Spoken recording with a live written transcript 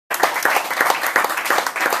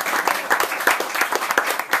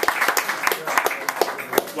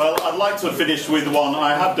Well, I'd like to finish with one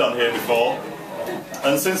I have done here before.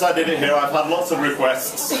 And since I did it here, I've had lots of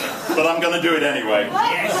requests, but I'm going to do it anyway.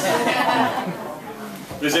 Yes.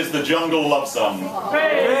 This is the Jungle Love Song.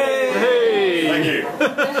 Hey! Hey! Thank you.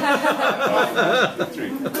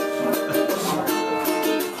 3.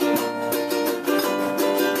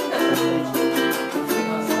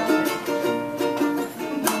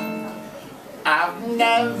 I've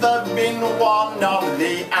never been one of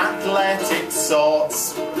the athletic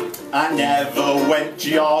sorts. I never went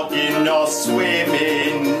jogging or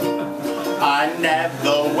swimming. I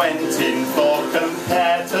never went in for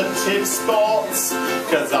competitive sports,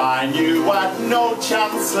 'cause I knew I'd no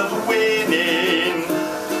chance of winning.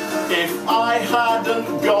 If I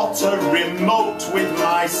hadn't got a remote with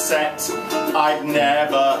my set, I'd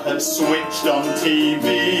never have switched on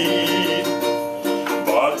TV.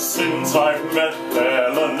 But since I've met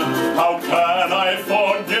Helen, how can I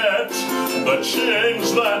forget the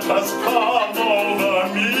change that has come over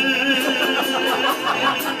me?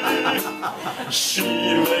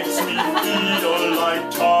 She makes me feel like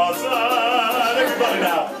Tarzan. Everybody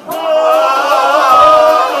now.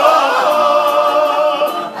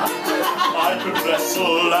 I could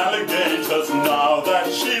wrestle alligators now that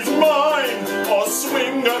she's mine, or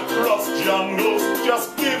swing across jungles,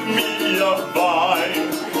 just give me a vine.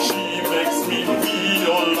 She makes me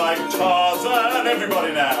feel like Tarzan.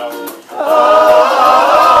 Everybody now.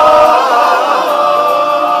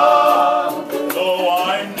 Though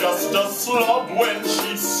I'm just a slob when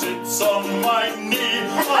she sits on my knee,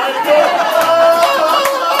 I go.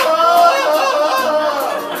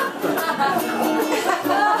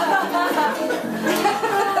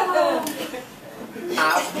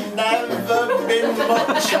 I've never been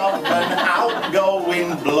much of an outgoing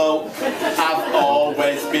bloke. I've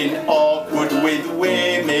always been awkward with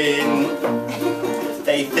women.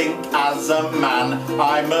 They think as a man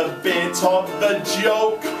I'm a bit of the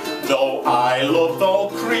joke, though I love all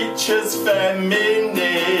creatures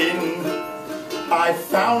feminine. I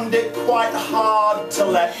found it quite hard to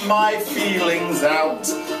let my feelings out.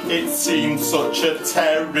 It seems such a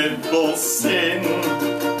terrible sin.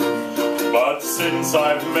 But since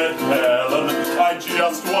I've met Helen, I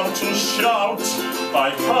just want to shout,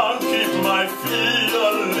 I can't keep my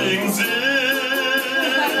feelings in.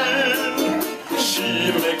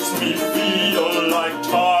 She makes me feel like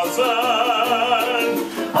Tarzan.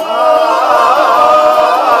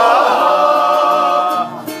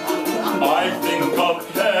 I think of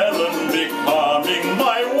Helen becoming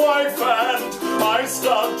my wife, and I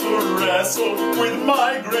start to wrestle with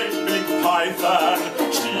my great big python.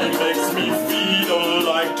 She makes me feel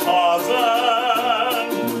like Tarzan.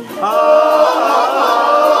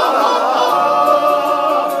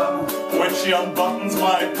 When she unbuttons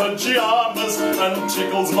my pajamas and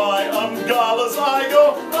tickles my umbrellas, I go,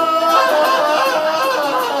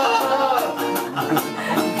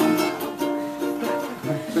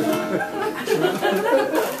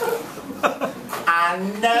 I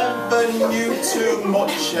never knew too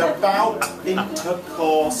much about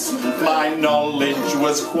intercourse. My knowledge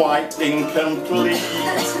was quite incomplete.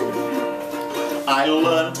 I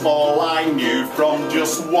learnt all I knew from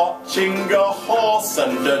just watching a horse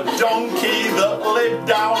and a donkey that lived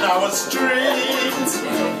down our street.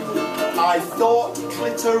 I thought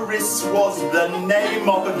clitoris was the name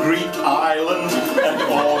of a Greek island and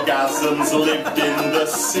orgasms lived in the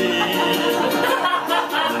sea.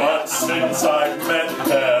 But since I've met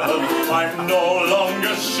Helen, I'm no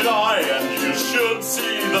longer shy, and you should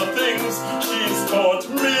see the things she's taught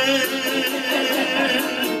me.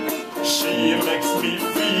 She makes me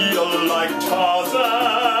feel like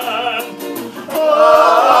Tarzan.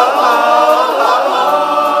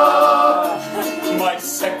 My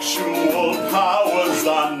sexual powers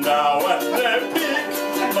are now at their peak.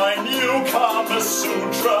 My new Kama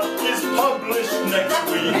Sutra is published next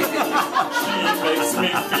week. She makes me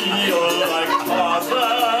feel like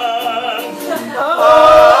Tarzan.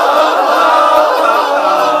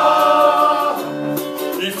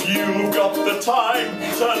 If you've got the time,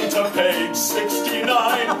 turn to page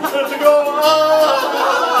 69 and go,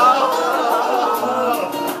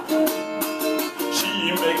 She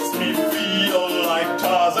makes me feel like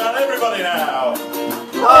Tarzan. Everybody now.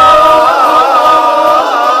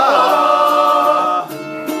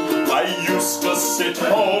 I used to sit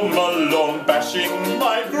home alone bashing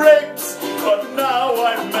my grapes, but now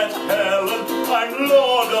I've met Helen, I'm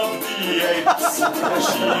Lord of the Apes.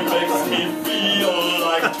 She makes me feel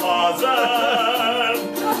like Tarzan.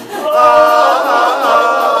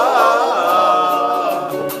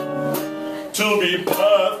 To be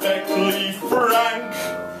perfectly frank,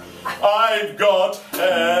 I've got